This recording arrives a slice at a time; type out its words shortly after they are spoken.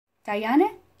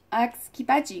Diane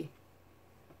Axkibaji.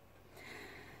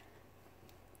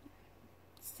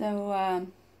 So,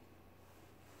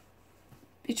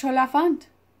 Bicholafant.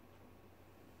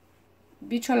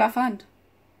 Bicholafant.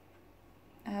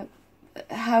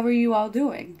 How are you all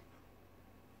doing?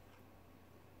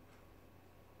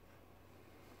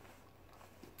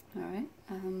 All right.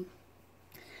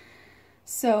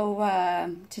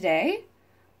 Today,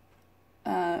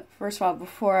 first of all,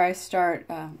 before I start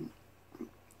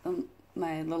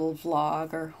my little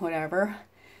vlog or whatever,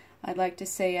 I'd like to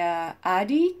say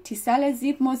Adi Tisala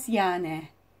zitmusyanæ.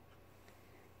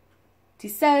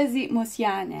 Tisala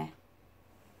zitmusyanæ.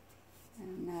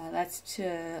 And that's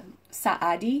to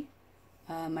Saadi,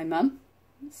 my mom.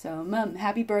 So, Mom,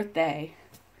 happy birthday.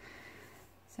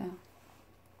 So,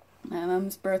 my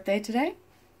mom's birthday today.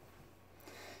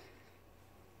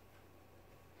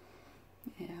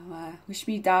 Wish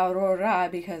me daurora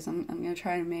because I'm gonna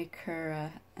try to make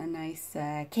her a nice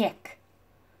cake.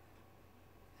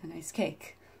 A nice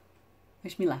cake.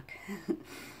 Wish me luck.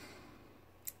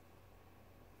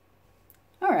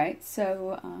 All right.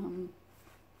 So,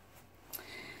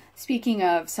 speaking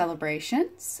of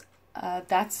celebrations,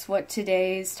 that's what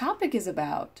today's topic is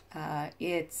about.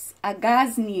 It's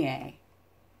Agazni,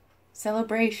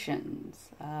 celebrations,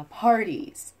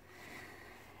 parties.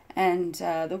 And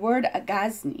the word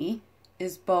Agazni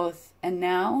is both a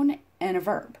noun and a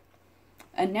verb.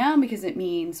 A noun because it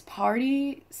means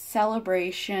party,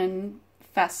 celebration,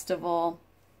 festival,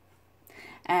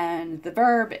 and the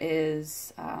verb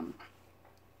is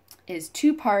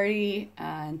to party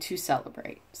and to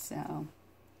celebrate. So,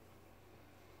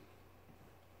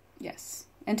 yes.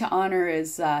 And to honor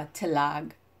is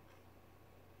tilag.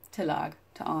 Tilag,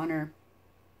 to honor,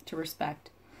 to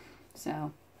respect.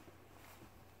 So,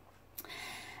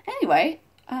 anyway,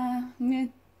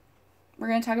 we're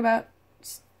going to talk about a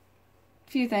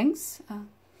few things.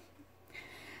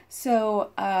 Some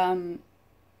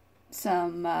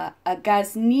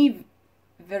Agazni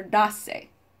verdace.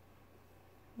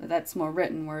 That's more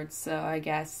written words, so I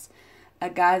guess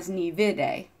Agazni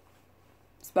vide,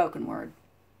 spoken word.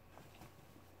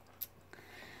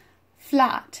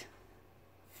 Flat.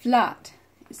 Flat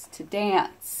is to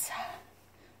dance.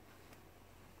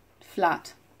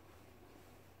 Flat.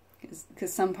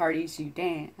 Because some parties you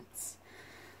dance.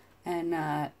 And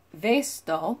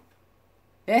vesto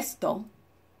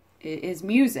is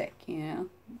music,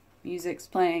 Music's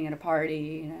playing at a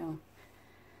party,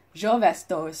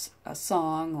 Jovesto is a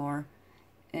song,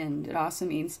 and it also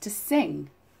means to sing.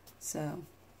 So,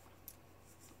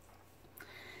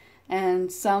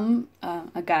 and some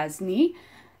Agazni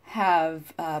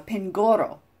have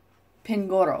pingoro,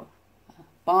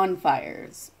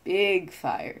 bonfires, big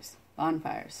fires,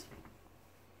 bonfires.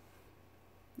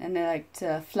 And they like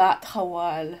to flat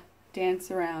hawal,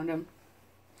 dance around them.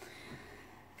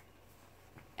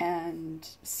 And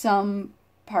some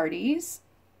parties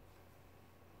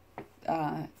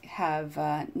have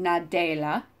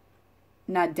nadela,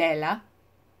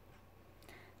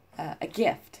 a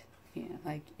gift.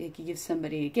 Like you give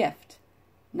somebody a gift,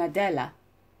 nadela.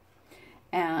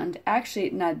 And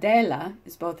actually, nadela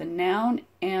is both a noun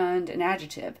and an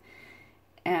adjective.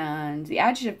 And the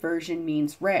adjective version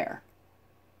means rare,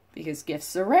 because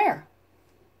gifts are rare.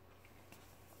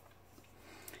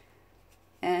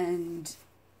 And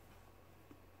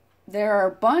there are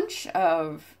a bunch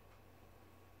of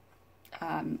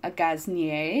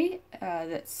Agazni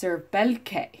that serve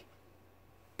belke,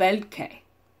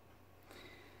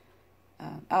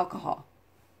 alcohol.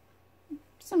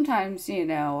 Sometimes,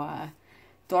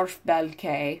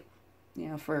 dorfbelke,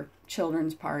 for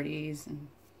children's parties and,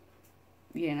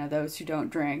 those who don't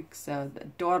drink. So the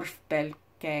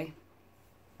dorfbelke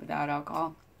without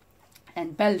alcohol,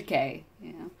 and belke,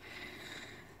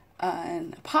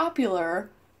 and a popular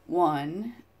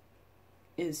one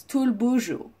is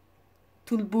tulbuju,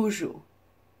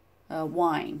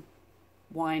 wine.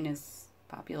 Wine is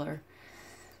popular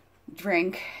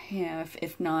drink,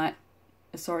 if not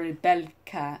assorted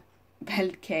belke.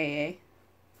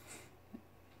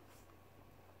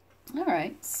 All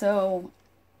right, so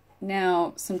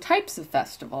now some types of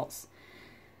festivals.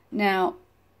 Now,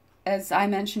 as I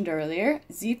mentioned earlier,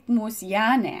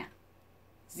 zitmusyanæ,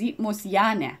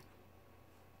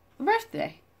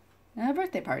 a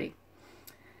birthday party.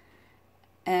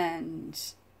 And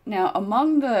now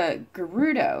among the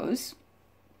Gerudos,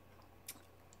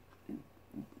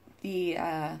 the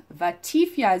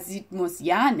Vatifya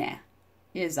zitmusyanæ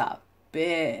is a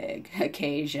big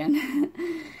occasion.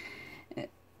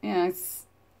 It's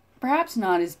perhaps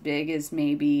not as big as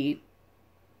maybe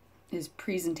his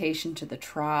presentation to the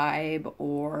tribe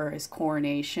or his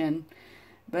coronation,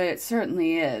 but it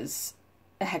certainly is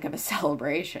a heck of a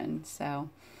celebration. So,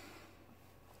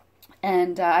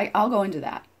 and I'll go into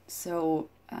that. So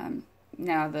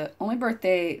now the only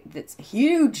birthday that's a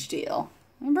huge deal,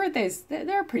 and birthdays,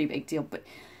 they're a pretty big deal, but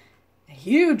a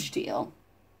huge deal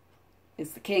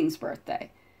is the king's birthday,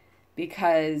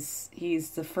 because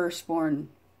he's the firstborn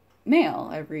male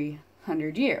every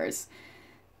 100 years.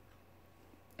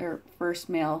 Or first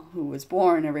male who was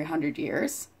born every 100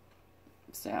 years.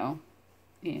 So,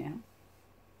 yeah.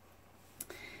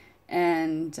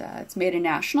 And it's made a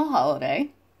national holiday.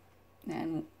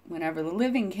 And whenever the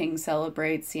living king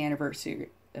celebrates the anniversary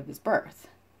of his birth.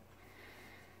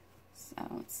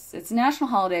 So it's a national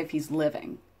holiday if he's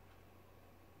living.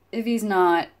 If he's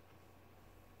not,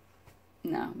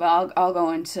 no. But I'll go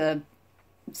into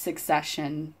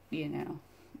succession,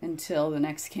 until the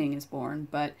next king is born.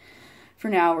 But for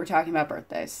now, we're talking about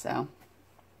birthdays, so.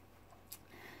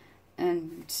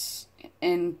 And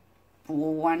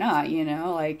well, why not,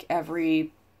 like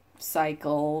every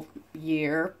cycle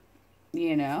year,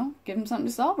 give them something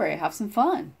to celebrate, have some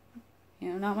fun.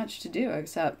 Not much to do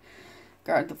except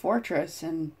guard the fortress,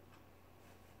 and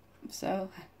so,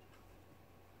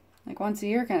 like once a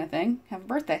year kind of thing, have a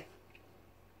birthday.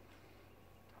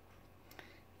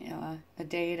 A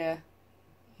day to,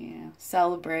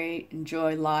 celebrate,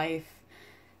 enjoy life,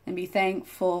 and be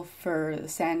thankful for the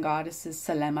sand goddesses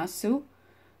Salemasu,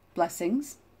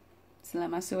 blessings.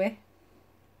 Salemasue,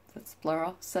 that's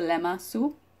plural.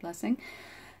 Salemasu, blessing.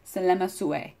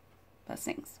 Salemasue,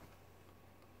 blessings.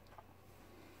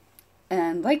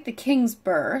 And like the king's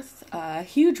birth, a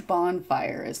huge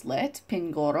bonfire is lit,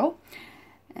 Pingoro,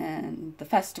 and the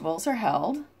festivals are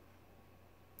held.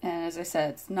 And as I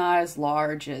said, it's not as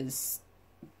large as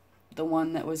the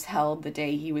one that was held the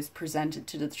day he was presented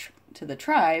to the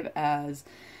tribe as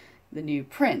the new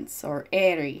prince, or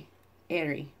Eri.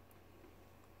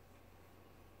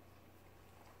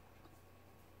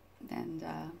 And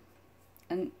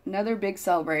another big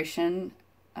celebration,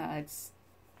 it's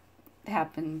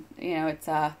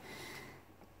the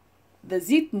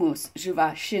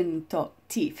zitmusyanæ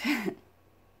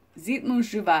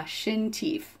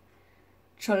Zitmusyanæ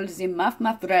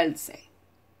Cholzimafmafrelse.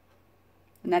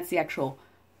 And that's the actual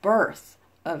birth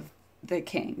of the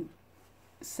king.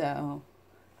 So,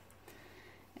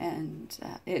 and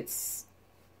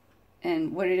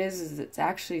what it is it's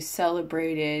actually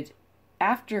celebrated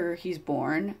after he's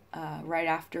born, right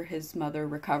after his mother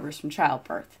recovers from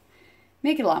childbirth.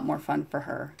 Make it a lot more fun for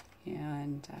her,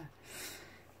 and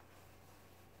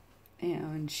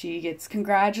she gets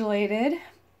congratulated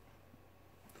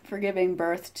for giving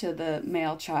birth to the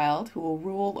male child who will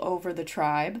rule over the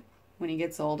tribe when he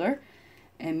gets older,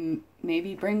 and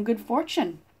maybe bring good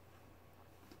fortune.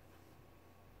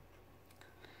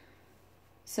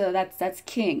 So that's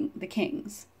the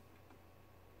kings.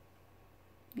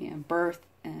 Birth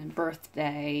and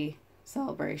birthday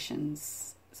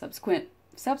celebrations, subsequent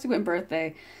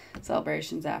birthday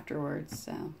celebrations afterwards.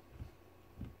 So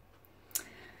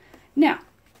now,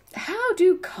 how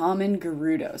do common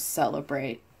Gerudos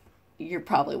celebrate? You're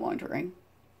probably wondering.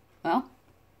 Well,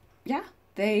 yeah,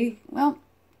 they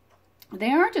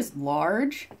aren't as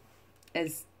large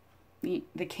as the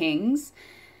kings,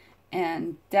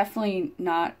 and definitely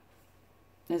not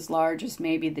as large as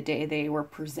maybe the day they were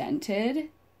presented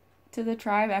to the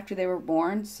tribe after they were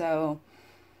born. So,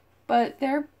 but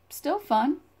they're still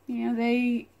fun.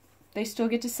 They still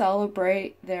get to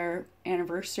celebrate their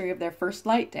anniversary of their first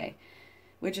light day,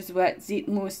 which is what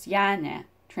zitmusyanæ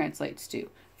translates to.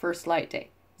 First light day.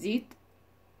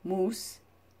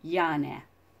 Zitmusyanæ.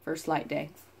 First light day.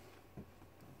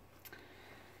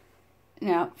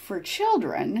 Now, for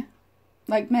children,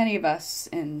 like many of us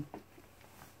in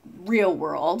real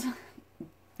world,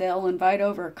 they'll invite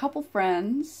over a couple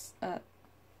friends,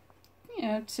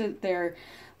 to their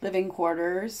living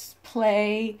quarters,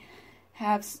 play,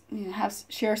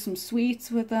 share some sweets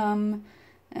with them,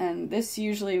 and this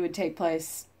usually would take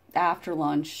place after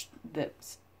lunch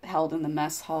that's held in the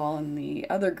mess hall, and the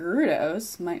other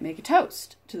Gerudos might make a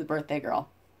toast to the birthday girl.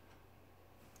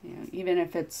 Even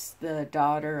if it's the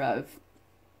daughter of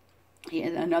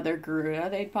another Gerudo,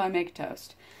 they'd probably make a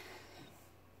toast.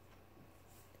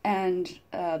 And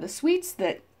the sweets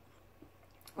that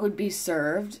would be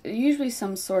served, usually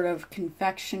some sort of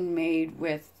confection made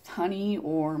with honey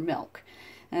or milk.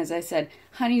 And as I said,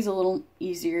 honey's a little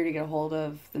easier to get a hold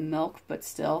of than milk, but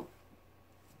still,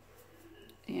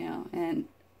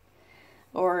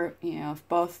 if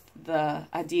both the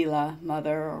Adila,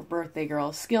 mother, or birthday girl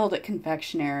is skilled at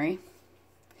confectionery.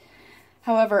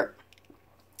 However,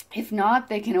 if not,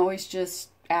 they can always just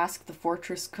ask the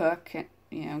fortress cook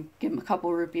give them a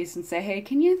couple rupees and say, hey,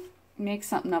 can you make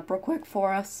something up real quick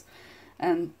for us?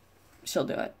 And she'll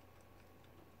do it.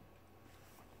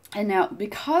 And now,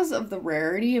 because of the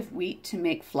rarity of wheat to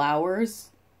make flours,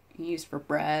 used for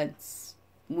breads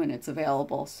when it's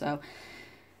available, so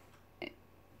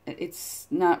it's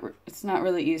not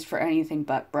really used for anything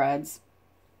but breads.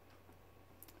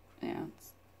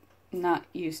 It's not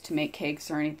used to make cakes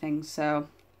or anything, so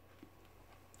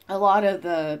a lot of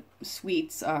the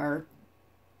sweets are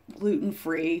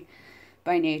gluten-free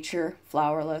by nature,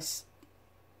 flourless,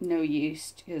 no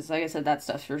yeast, because like I said, that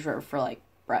stuff's reserved for like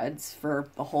breads for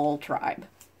the whole tribe.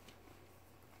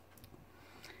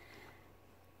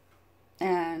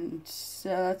 And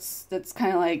so that's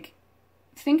kind of like,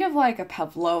 think of like a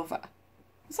pavlova.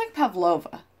 It's like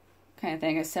pavlova kind of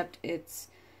thing, except it's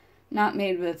not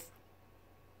made with,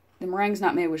 the meringue's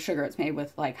not made with sugar, it's made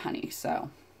with like honey, so.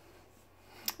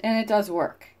 And it does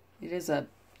work. It is a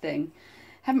thing.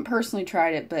 Haven't personally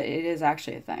tried it, but it is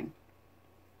actually a thing.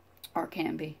 Or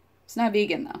can be. It's not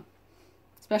vegan though.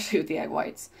 Especially with the egg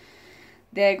whites.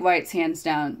 The egg whites, hands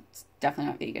down, it's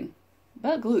definitely not vegan.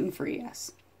 But gluten-free,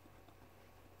 yes.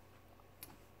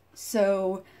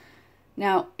 So,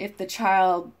 now, if the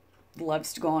child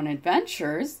loves to go on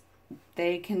adventures,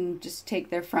 they can just take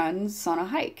their friends on a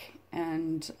hike.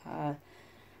 And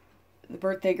the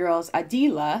birthday girl's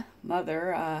Adila,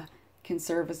 mother, can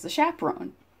serve as the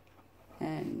chaperone.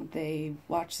 And they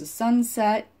watch the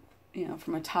sunset,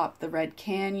 from atop the red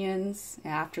canyons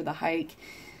after the hike.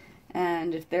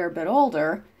 And if they're a bit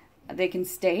older, they can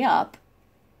stay up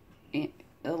a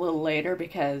little later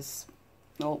because,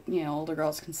 older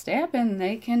girls can stay up and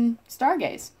they can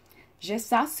stargaze.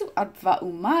 Jesasu arpva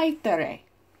uma etere.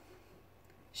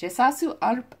 Jesasu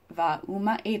arpva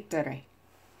uma etere.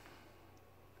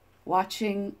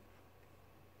 Looking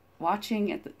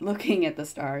at the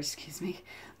stars,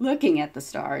 looking at the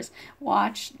stars.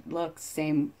 Watch, look,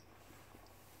 same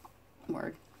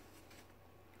word.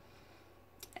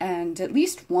 And at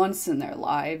least once in their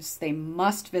lives, they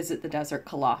must visit the desert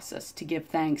colossus to give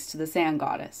thanks to the sand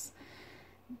goddess.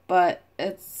 But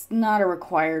it's not a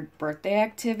required birthday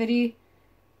activity,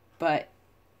 but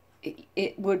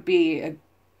it would be a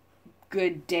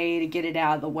good day to get it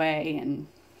out of the way, and,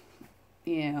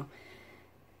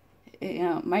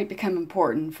 it might become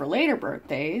important for later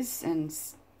birthdays, and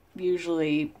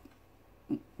usually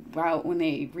about when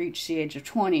they reach the age of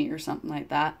 20 or something like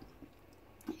that.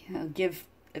 Give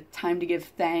time to give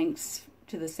thanks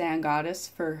to the sand goddess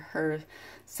for her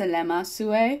selema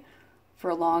sue, for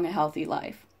a long and healthy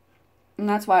life. And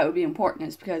that's why it would be important,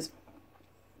 is because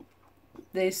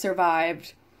they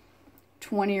survived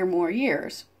 20 or more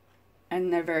years,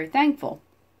 and they're very thankful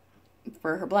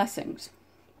for her blessings.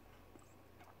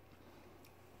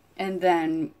 And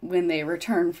then when they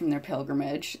return from their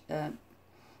pilgrimage,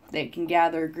 they can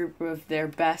gather a group of their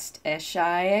best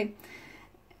Ehenív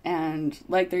and,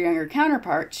 like their younger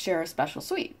counterparts, share a special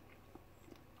sweet.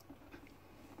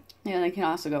 They can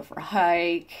also go for a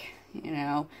hike,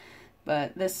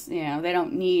 but this, they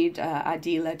don't need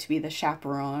Adila to be the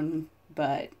chaperone,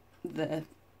 but the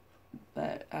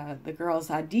girl's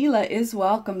Adila is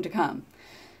welcome to come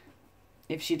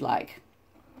if she'd like.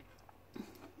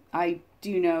 I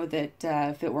do know that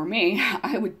if it were me,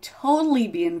 I would totally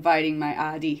be inviting my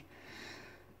Adi.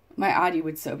 My Adi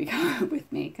would so be coming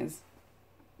with me, because,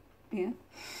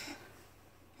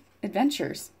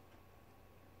 adventures.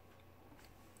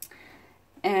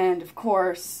 And of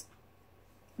course,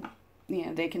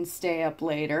 they can stay up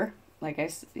later, like I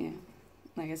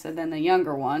said, than the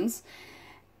younger ones.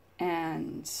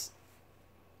 And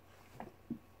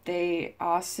they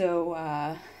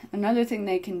also, another thing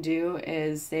they can do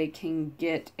is they can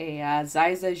get a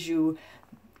Zaizaju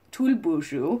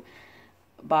Tulbuju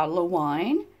bottle of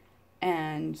wine,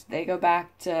 and they go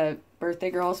back to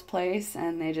birthday girl's place,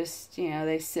 and they just,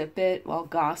 they sip it while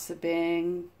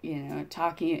gossiping,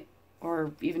 talking,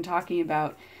 or even talking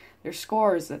about their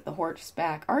scores at the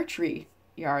horseback archery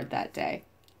yard that day.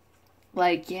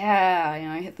 Like,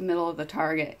 I hit the middle of the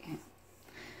target.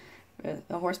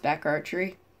 The horseback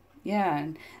archery. Yeah,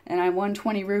 and I won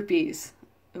 20 rupees.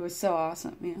 It was so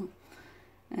awesome,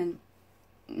 And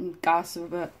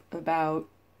gossip about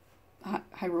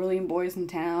Hyrulean boys in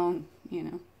town,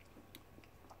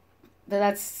 But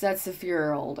that's if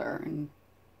you're older, and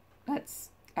that's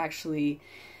actually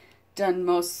done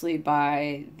mostly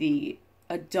by the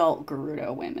adult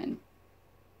Gerudo women.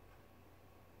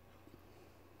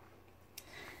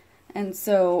 And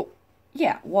so,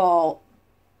 while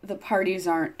the parties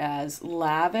aren't as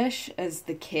lavish as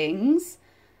the kings,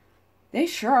 they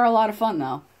sure are a lot of fun,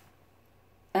 though.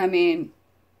 I mean,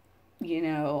 you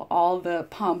know, all the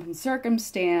pomp and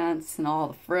circumstance and all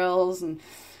the frills. And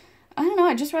I don't know,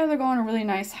 I'd just rather go on a really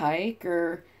nice hike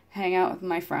or hang out with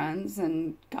my friends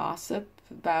and gossip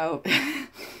about,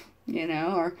 you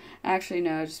know, or actually,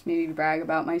 no, just maybe brag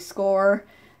about my score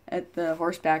at the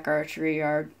horseback archery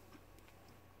yard.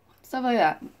 Stuff like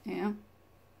that, you know.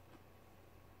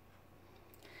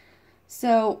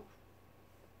 So,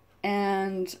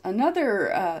 and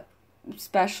another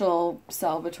special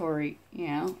celebratory, you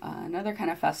know, another kind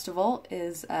of festival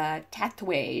is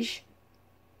tatuage.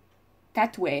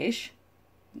 Tatuage,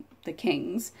 the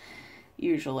kings,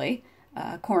 usually,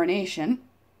 coronation.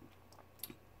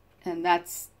 And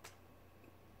that's,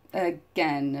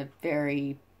 again, a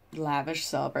very lavish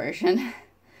celebration.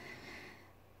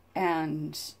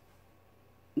 And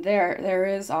there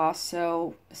is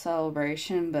also a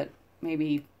celebration, but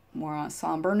maybe more on a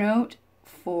somber note,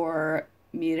 for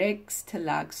Mirex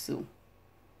Telagsu.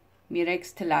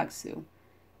 Mirex Telagsu.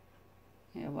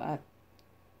 You know,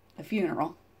 a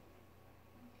funeral.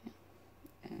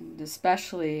 And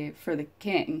especially for the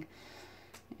king.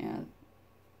 You know,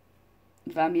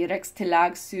 Va Mirex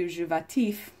Telagsu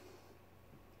Juvatif.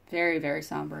 Very, very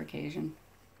somber occasion.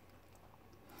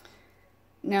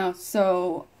 Now,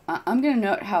 so I'm going to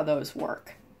note how those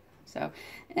work. So,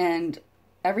 and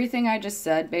everything I just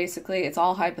said, basically, it's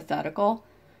all hypothetical.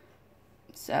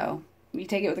 So, you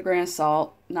take it with a grain of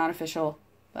salt, not official,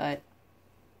 but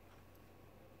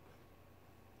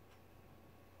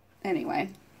anyway.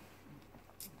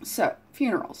 So,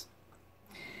 funerals.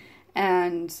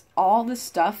 And all the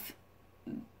stuff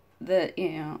that,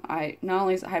 you know, I not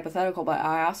only is it hypothetical, but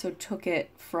I also took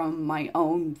it from my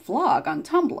own vlog on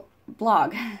Tumblr.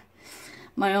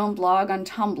 My own blog on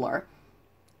Tumblr.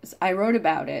 I wrote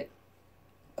about it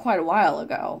quite a while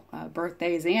ago.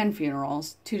 Birthdays and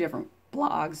funerals, 2 different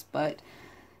blogs, but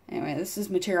anyway, this is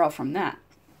material from that.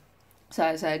 So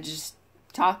I said just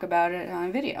talk about it on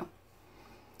a video.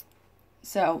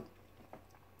 So,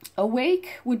 a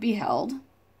wake would be held.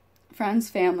 Friends,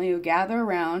 family would gather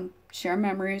around, share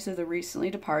memories of the recently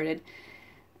departed,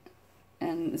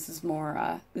 and this is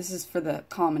more, this is for the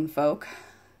common folk.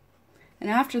 And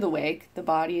after the wake, the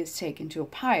body is taken to a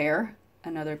pyre,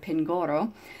 another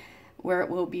pingoro, where it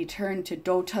will be turned to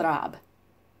dotarab.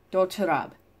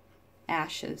 Dotarab.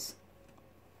 Ashes.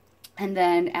 And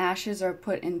then ashes are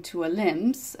put into a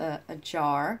limbs, a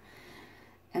jar,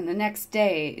 and the next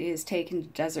day it is taken to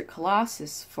Desert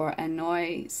Colossus for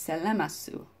Anoi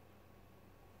Selemasu,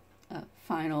 a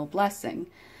final blessing.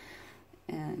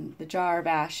 And the jar of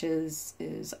ashes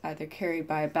is either carried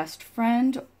by a best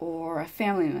friend or a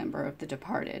family member of the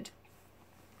departed.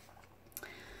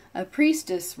 A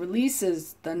priestess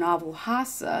releases the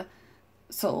Navuhasa,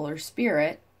 soul or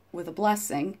spirit, with a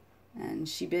blessing, and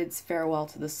she bids farewell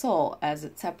to the soul as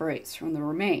it separates from the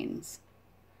remains.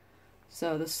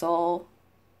 So the soul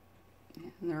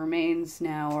and the remains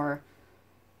now are,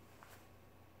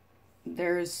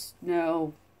 there's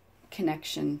no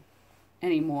connection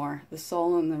anymore. The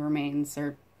soul and the remains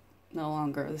are no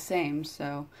longer the same,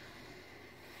 so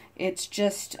it's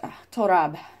just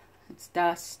torab. It's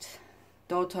dust,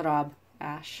 dotorab,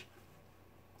 ash.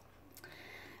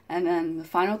 And then the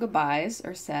final goodbyes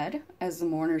are said as the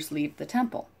mourners leave the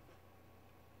temple.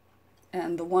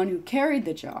 And the one who carried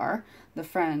the jar, the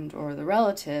friend or the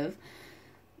relative,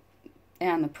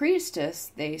 and the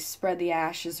priestess, they spread the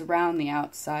ashes around the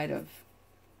outside of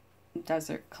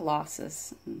Desert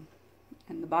Colossus.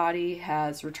 And the body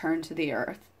has returned to the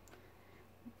earth.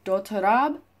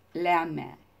 Dotarab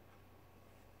le'ameh.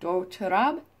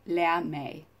 Dotarab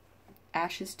le'ameh.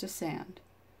 Ashes to sand.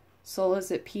 Soul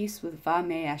is at peace with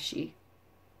Va-me-ashi,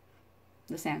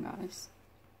 the sand goddess.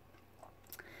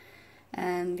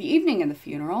 And the evening of the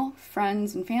funeral,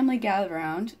 friends and family gather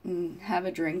around and have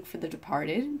a drink for the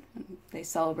departed. They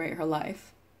celebrate her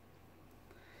life.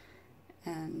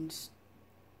 And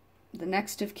the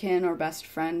next of kin or best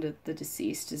friend of the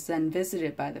deceased is then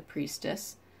visited by the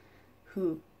priestess,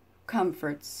 who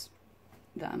comforts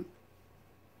them,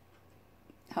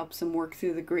 helps them work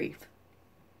through the grief.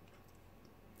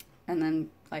 And then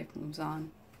life moves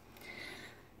on.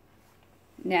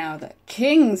 Now, the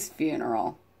king's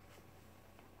funeral.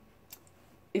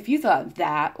 If you thought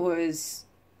that was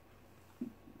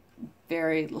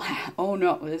very, oh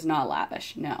no, it is not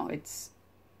lavish. No, it's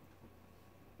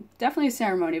definitely a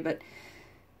ceremony, but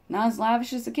not as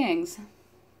lavish as the king's.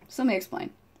 So let me explain.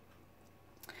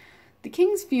 The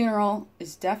king's funeral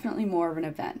is definitely more of an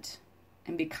event.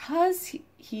 And because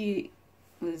he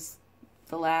was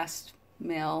the last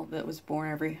male that was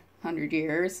born every 100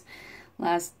 years,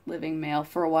 last living male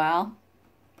for a while,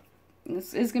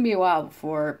 this is going to be a while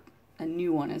before a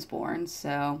new one is born,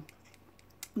 so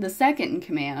The second in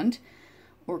command,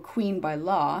 or queen by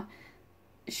law,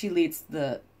 she leads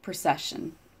the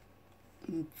procession.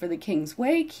 For the king's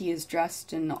wake, he is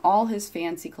dressed in all his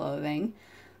fancy clothing,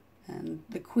 and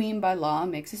the queen by law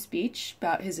makes a speech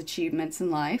about his achievements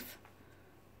in life.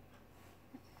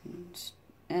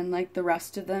 And like the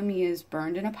rest of them, he is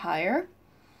burned in a pyre.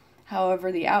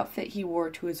 However, the outfit he wore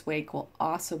to his wake will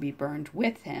also be burned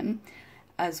with him,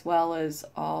 as well as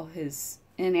all his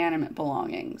inanimate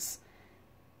belongings.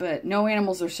 But no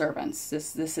animals or servants.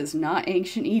 This is not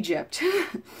ancient Egypt.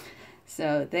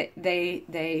 So they're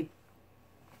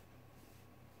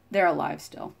alive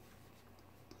still.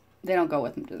 They don't go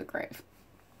with him to the grave.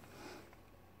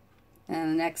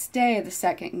 And the next day, the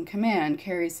second in command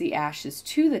carries the ashes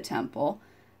to the temple,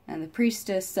 and the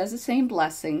priestess says the same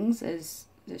blessings as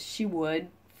she would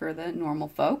for the normal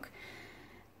folk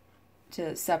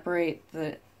to separate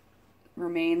the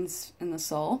remains in the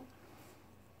soul.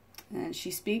 And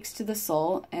she speaks to the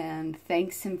soul and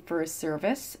thanks him for his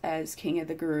service as king of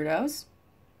the Gerudos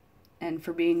and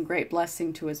for being a great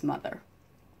blessing to his mother,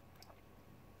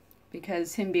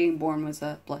 because him being born was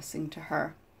a blessing to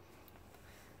her.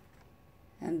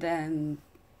 And then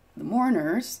the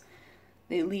mourners,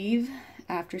 they leave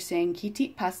after saying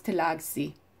Kitit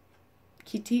pastelagsi.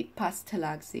 Kitit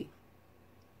pastelagsi.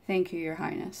 Thank you, Your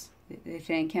Highness. They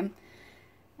thank him.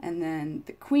 And then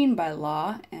the queen by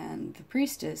law and the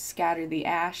priestess scatter the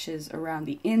ashes around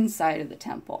the inside of the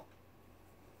temple.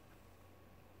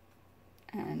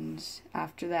 And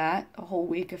after that, a whole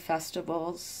week of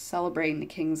festivals celebrating the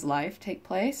king's life take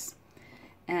place,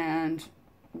 and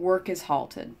work is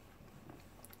halted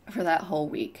for that whole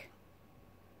week.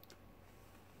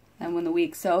 And when the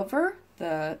week's over,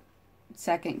 the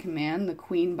second command, the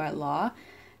queen by law,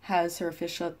 has her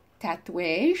official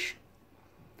tatouage,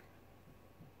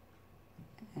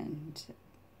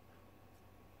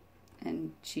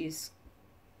 and she's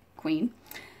queen.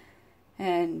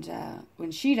 And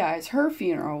when she dies, her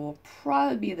funeral will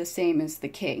probably be the same as the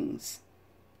king's.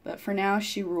 But for now,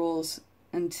 she rules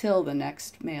until the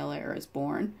next male heir is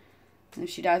born. And if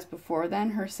she dies before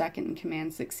then, her second in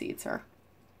command succeeds her.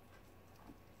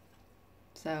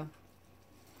 So,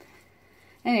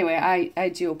 anyway, I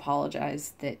do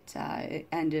apologize that it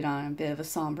ended on a bit of a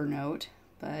somber note,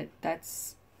 but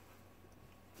that's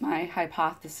my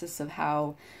hypothesis of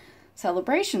how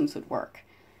celebrations would work.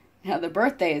 Now, the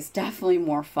birthday is definitely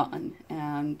more fun,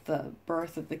 and the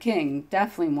birth of the king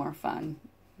definitely more fun.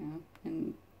 You know?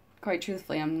 And quite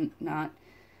truthfully, I'm not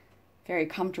very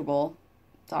comfortable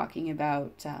talking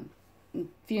about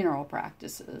funeral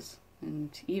practices,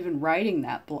 and even writing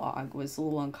that blog was a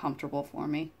little uncomfortable for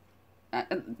me.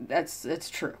 It's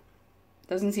true.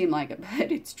 Doesn't seem like it,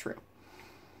 but it's true.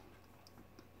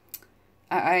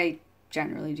 I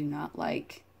generally do not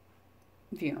like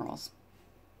funerals.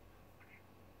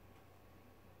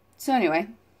 So anyway,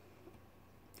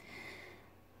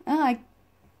 I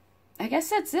guess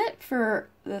that's it for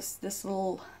this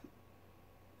little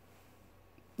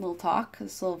talk,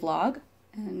 this little vlog.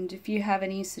 And if you have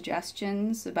any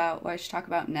suggestions about what I should talk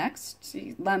about next,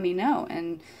 let me know.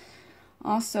 And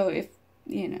also, if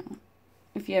you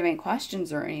have any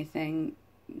questions or anything,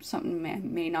 something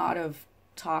may not have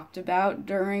talked about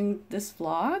during this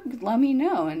vlog, let me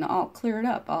know and I'll clear it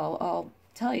up. I'll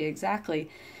tell you exactly.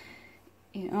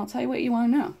 I'll tell you what you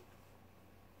want to know.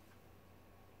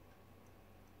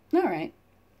 All right.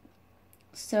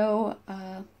 So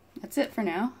that's it for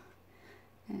now.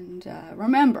 And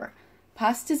remember,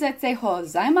 pastizetse ho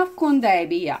zaimavkundae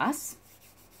bias,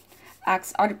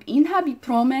 ax arp inhabi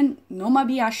promen noma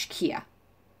biashkia.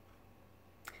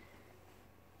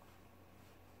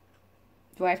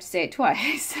 Do I have to say it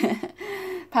twice?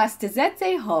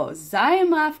 Pastizetse ho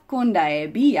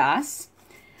zaimavkundae bias,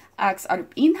 ax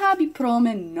arp inhabi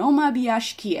promen noma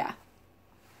biashkia.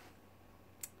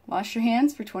 Wash your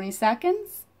hands for 20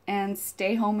 seconds and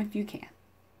stay home if you can.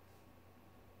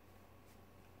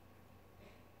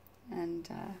 And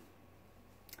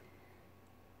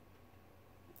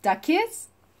dakis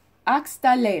ax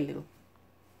dalelu.